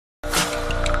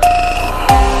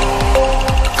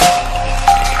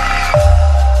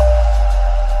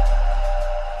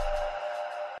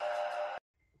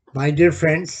My dear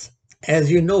friends,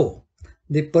 as you know,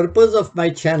 the purpose of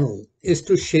my channel is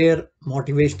to share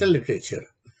motivational literature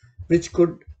which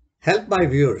could help my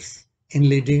viewers in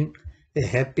leading a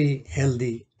happy,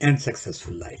 healthy, and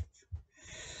successful life.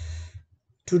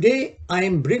 Today, I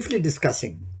am briefly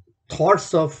discussing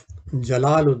thoughts of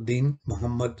Jalāl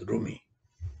Muḥammad Rūmī,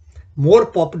 more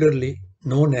popularly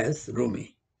known as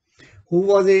Rumi, who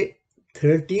was a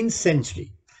 13th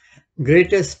century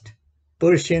greatest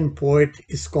Persian poet,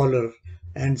 scholar,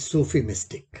 and Sufi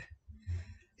mystic.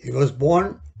 He was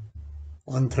born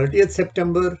on 30th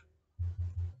September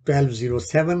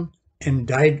 1207 and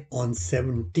died on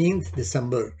 17th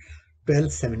December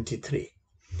 1273.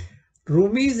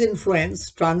 Rumi's influence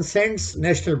transcends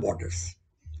national borders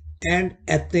and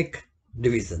ethnic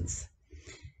divisions.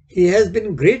 He has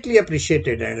been greatly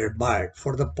appreciated and admired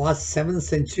for the past 7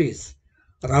 centuries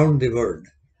around the world.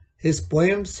 His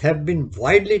poems have been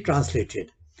widely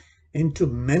translated into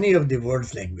many of the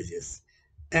world's languages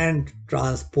and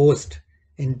transposed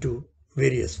into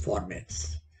various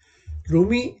formats.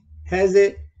 Rumi has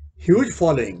a huge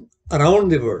following around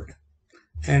the world,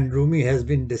 and Rumi has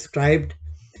been described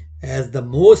as the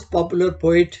most popular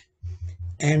poet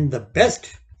and the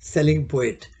best-selling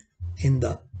poet in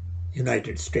the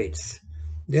United States.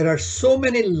 There are so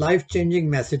many life-changing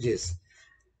messages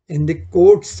in the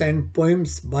quotes and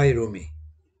poems by Rumi.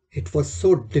 It was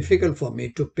so difficult for me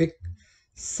to pick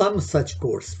some such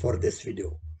quotes for this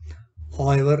video.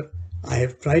 However, I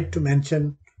have tried to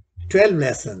mention 12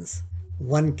 lessons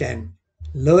one can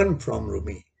learn from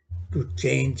Rumi to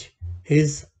change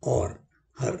his or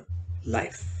her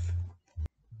life.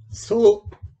 So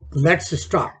let's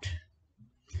start.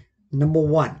 Number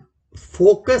 1,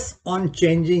 focus on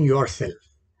changing yourself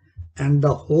and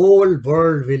the whole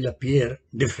world will appear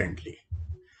differently.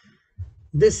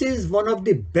 This is one of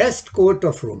the best quotes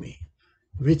of Rumi,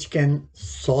 which can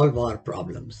solve our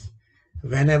problems.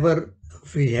 Whenever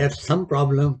we have some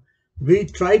problem, we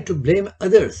try to blame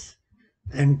others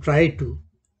and try to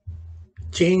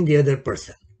change the other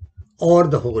person or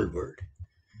the whole world.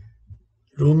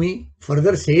 Rumi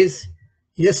further says,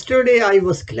 "Yesterday I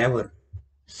was clever,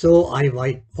 so I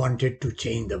wanted to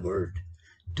change the world.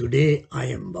 Today I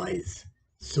am wise,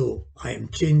 so I am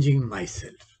changing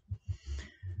myself."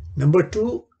 Number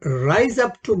 2, rise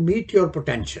up to meet your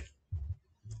potential.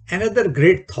 Another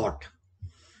great thought.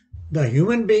 The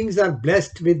human beings are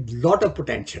blessed with lot of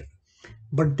potential,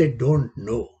 but they don't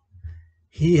know.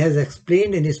 He has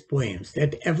explained in his poems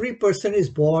that every person is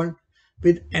born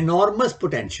with enormous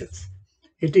potentials.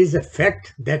 It is a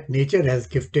fact that nature has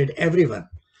gifted everyone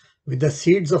with the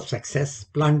seeds of success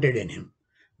planted in him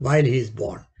while he is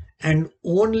born, and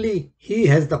only he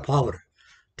has the power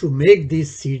to make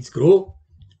these seeds grow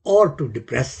or to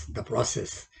depress the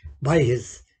process by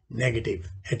his negative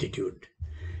attitude.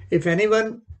 If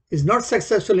anyone is not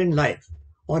successful in life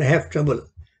or have trouble,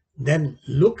 then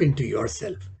look into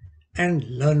yourself and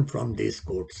learn from these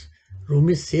quotes.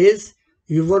 Rumi says,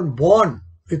 you were born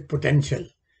with potential.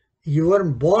 You were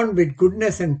born with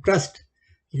goodness and trust.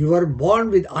 You were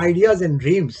born with ideas and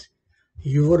dreams.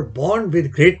 You were born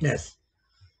with greatness.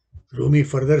 Rumi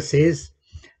further says,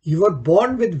 you were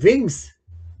born with wings.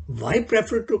 Why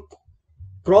prefer to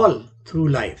crawl through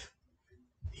life?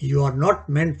 You are not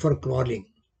meant for crawling,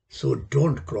 so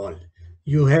don't crawl.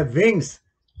 You have wings,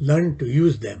 learn to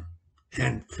use them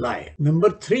and fly. Number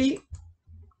 3,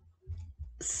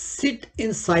 sit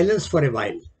in silence for a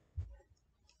while.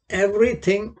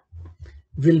 Everything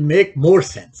will make more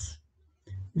sense.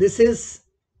 This is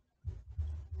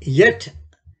yet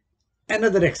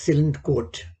another excellent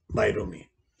quote by Rumi.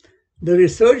 The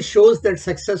research shows that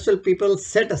successful people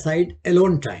set aside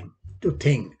alone time to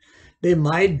think. They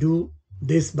might do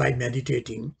this by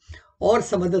meditating or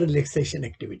some other relaxation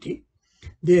activity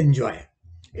they enjoy.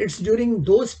 It's during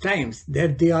those times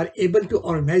that they are able to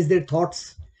organize their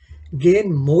thoughts,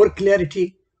 gain more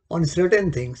clarity on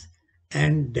certain things,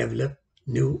 and develop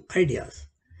new ideas.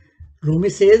 Rumi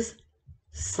says,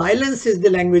 silence is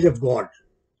the language of God.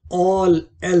 All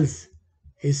else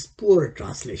is poor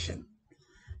translation.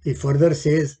 He further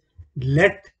says,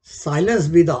 let silence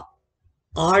be the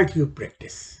art you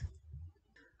practice.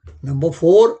 Number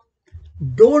 4,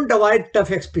 don't avoid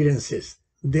tough experiences.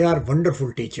 They are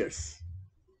wonderful teachers.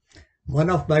 One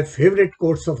of my favorite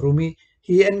quotes of Rumi,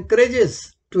 he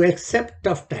encourages to accept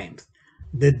tough times,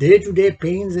 the day-to-day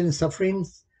pains and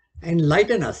sufferings, and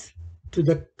enlighten us to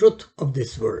the truth of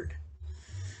this world.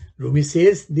 Rumi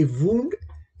says, the wound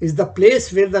is the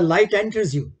place where the light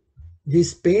enters you.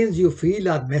 These pains you feel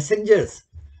are messengers.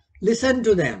 Listen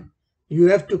to them. You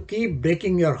have to keep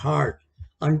breaking your heart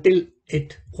until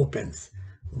it opens.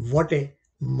 What a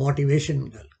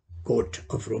motivational quote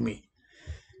of Rumi.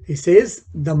 He says,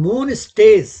 the moon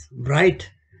stays bright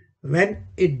when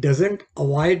it doesn't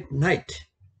avoid night.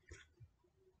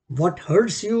 What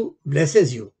hurts you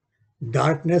blesses you.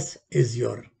 Darkness is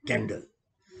your candle.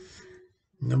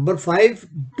 Number 5,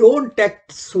 don't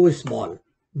act so small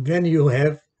when you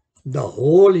have the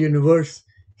whole universe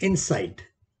inside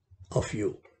of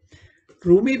you.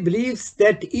 Rumi believes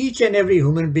that each and every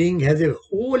human being has a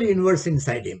whole universe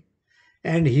inside him,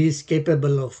 and he is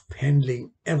capable of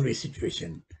handling every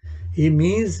situation. He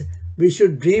means we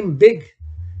should dream big,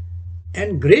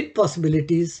 and great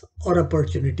possibilities or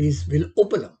opportunities will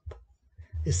open up.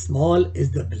 Small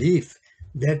is the belief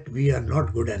that we are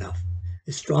not good enough,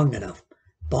 strong enough,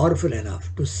 powerful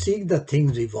enough to seek the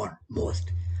things we want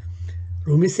most.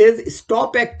 Rumi says,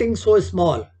 stop acting so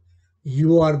small.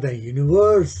 You are the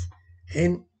universe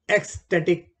in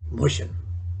ecstatic motion.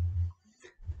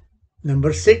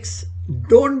 Number 6,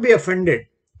 don't be offended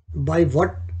by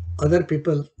what other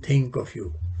people think of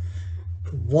you.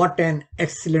 What an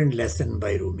excellent lesson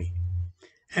by Rumi.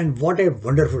 And what a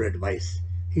wonderful advice.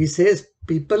 He says,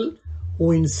 people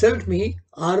who insult me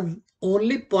are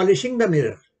only polishing the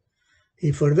mirror.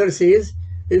 He further says,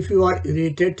 if you are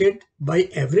irritated by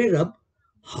every rub,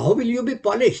 how will you be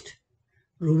polished?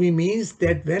 Rumi means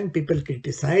that when people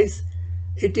criticize,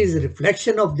 it is a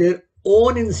reflection of their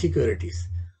own insecurities.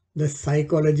 The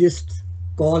psychologists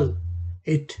call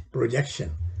it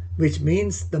projection, which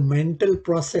means the mental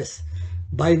process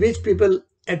by which people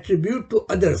attribute to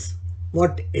others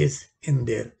what is in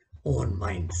their own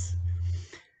minds.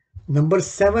 Number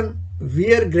 7,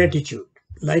 wear gratitude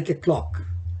like a clock,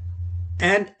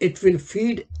 and it will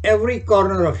feed every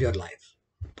corner of your life.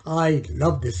 I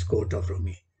love this quote of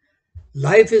Rumi.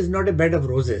 Life is not a bed of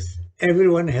roses.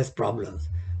 Everyone has problems.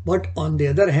 But on the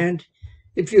other hand,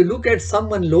 if you look at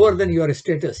someone lower than your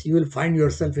status, you will find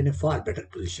yourself in a far better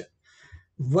position.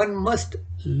 One must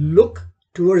look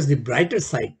towards the brighter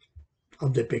side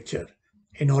of the picture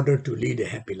in order to lead a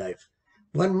happy life.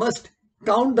 One must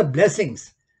count the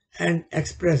blessings and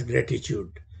express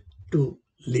gratitude to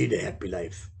lead a happy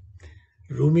life.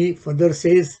 Rumi further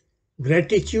says,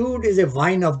 gratitude is a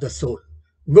wine of the soul.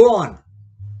 Go on,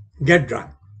 get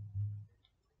drunk.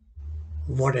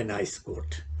 What a nice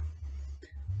quote.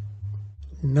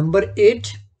 Number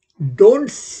 8, don't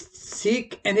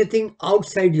seek anything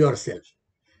outside yourself.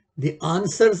 The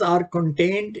answers are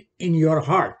contained in your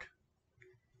heart.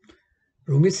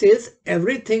 Rumi says,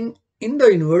 everything in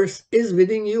the universe is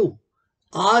within you.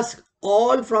 Ask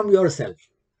all from yourself.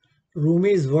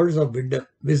 Rumi's words of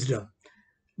wisdom.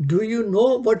 Do you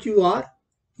know what you are?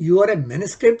 You are a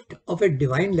manuscript of a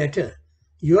divine letter.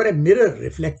 You are a mirror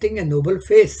reflecting a noble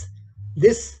face.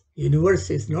 This universe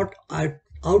is not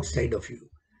outside of you.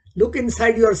 Look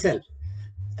inside yourself.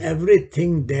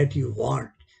 Everything that you want,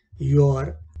 you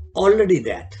are already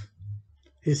that.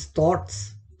 His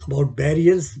thoughts about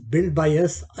barriers built by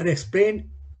us are explained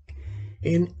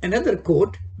in another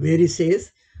quote where he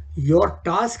says, your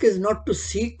task is not to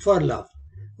seek for love,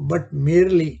 but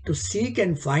merely to seek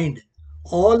and find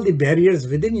all the barriers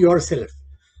within yourself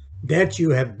that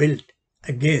you have built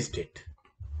against it.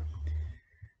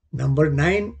 Number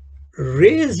 9,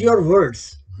 raise your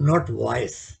words, not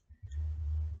voice.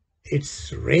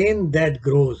 It's rain that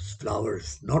grows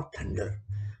flowers, not thunder.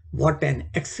 What an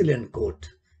excellent quote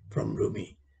from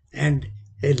Rumi, and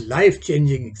a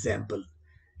life-changing example.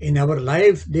 In our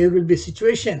life, there will be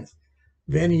situations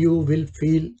when you will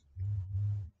feel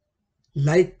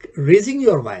like raising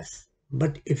your voice,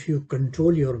 but if you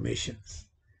control your emotions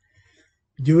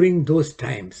during those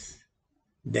times,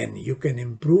 then you can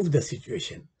improve the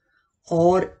situation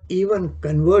or even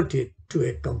convert it to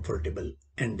a comfortable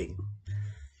ending.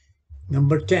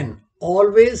 Number 10,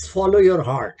 always follow your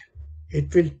heart.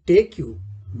 It will take you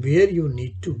where you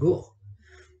need to go.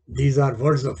 These are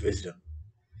words of wisdom.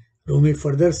 Rumi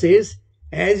further says,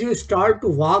 as you start to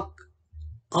walk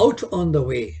out on the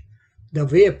way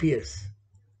appears.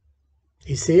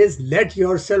 He says, let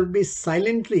yourself be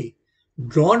silently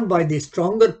drawn by the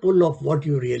stronger pull of what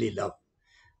you really love.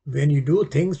 When you do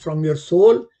things from your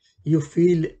soul, you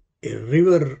feel a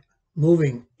river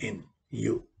moving in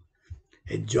you,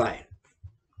 a joy.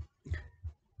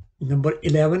 Number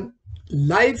 11,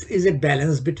 life is a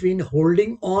balance between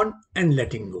holding on and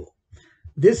letting go.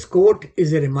 This quote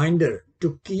is a reminder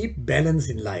to keep balance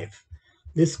in life.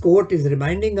 This quote is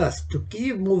reminding us to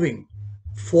keep moving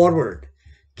forward,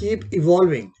 keep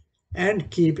evolving,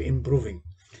 and keep improving.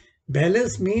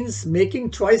 Balance means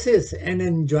making choices and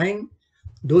enjoying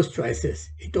those choices.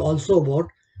 It's also about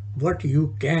what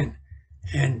you can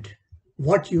and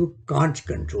what you can't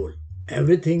control.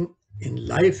 Everything in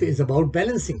life is about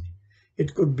balancing.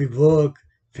 It could be work,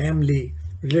 family,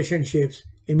 relationships,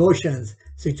 emotions,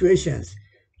 situations.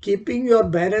 Keeping your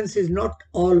balance is not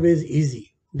always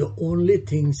easy. The only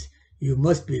things you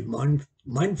must be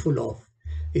mindful of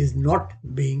is not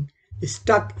being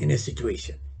stuck in a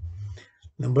situation.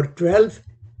 Number 12,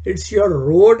 it's your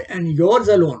road and yours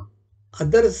alone.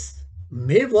 Others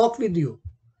may walk with you,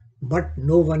 but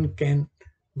no one can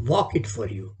walk it for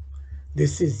you.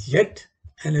 This is yet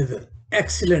another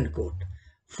excellent quote,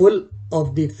 full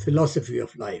of the philosophy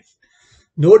of life.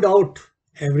 No doubt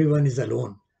everyone is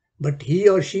alone, but he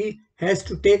or she has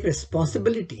to take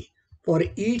responsibility for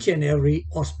each and every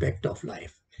aspect of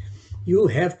life. You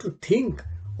have to think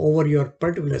over your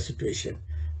particular situation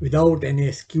without any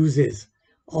excuses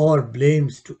or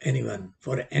blames to anyone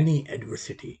for any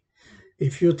adversity.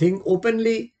 If you think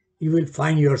openly, you will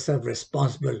find yourself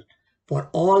responsible for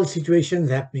all situations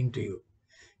happening to you.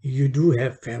 You do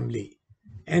have family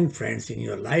and friends in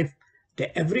your life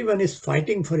that everyone is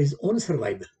fighting for his own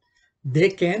survival. They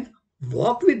can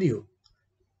walk with you,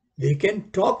 they can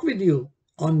talk with you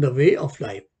on the way of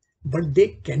life, but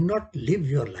they cannot live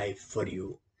your life for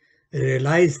you.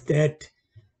 Realize that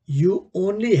you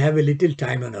only have a little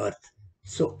time on earth,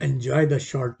 so enjoy the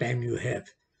short time you have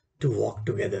to walk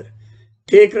together.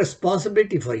 Take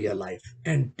responsibility for your life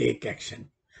and take action.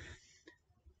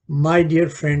 My dear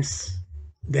friends,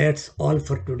 that's all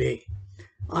for today.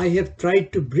 I have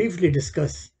tried to briefly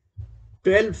discuss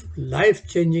 12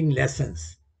 life-changing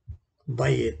lessons by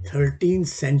a 13th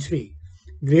century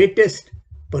greatest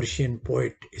Persian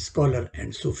poet, scholar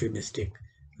and Sufi mystic,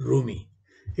 Rumi.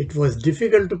 It was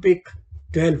difficult to pick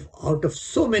 12 out of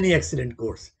so many excellent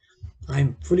quotes. I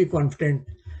am fully confident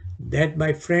that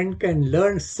my friend can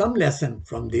learn some lesson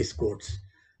from these quotes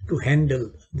to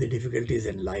handle the difficulties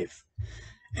in life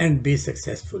and be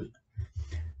successful.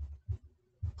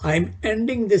 I am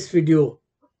ending this video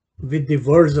with the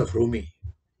words of Rumi.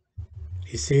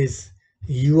 He says,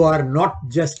 "You are not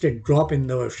just a drop in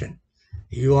the ocean.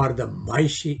 You are the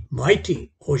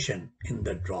mighty ocean in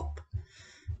the drop."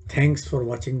 Thanks for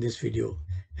watching this video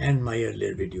and my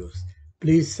earlier videos.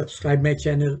 Please subscribe my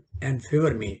channel and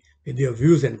favor me with your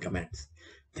views and comments.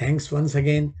 Thanks once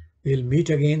again. We'll meet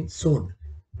again soon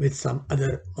with some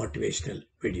other motivational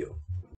video.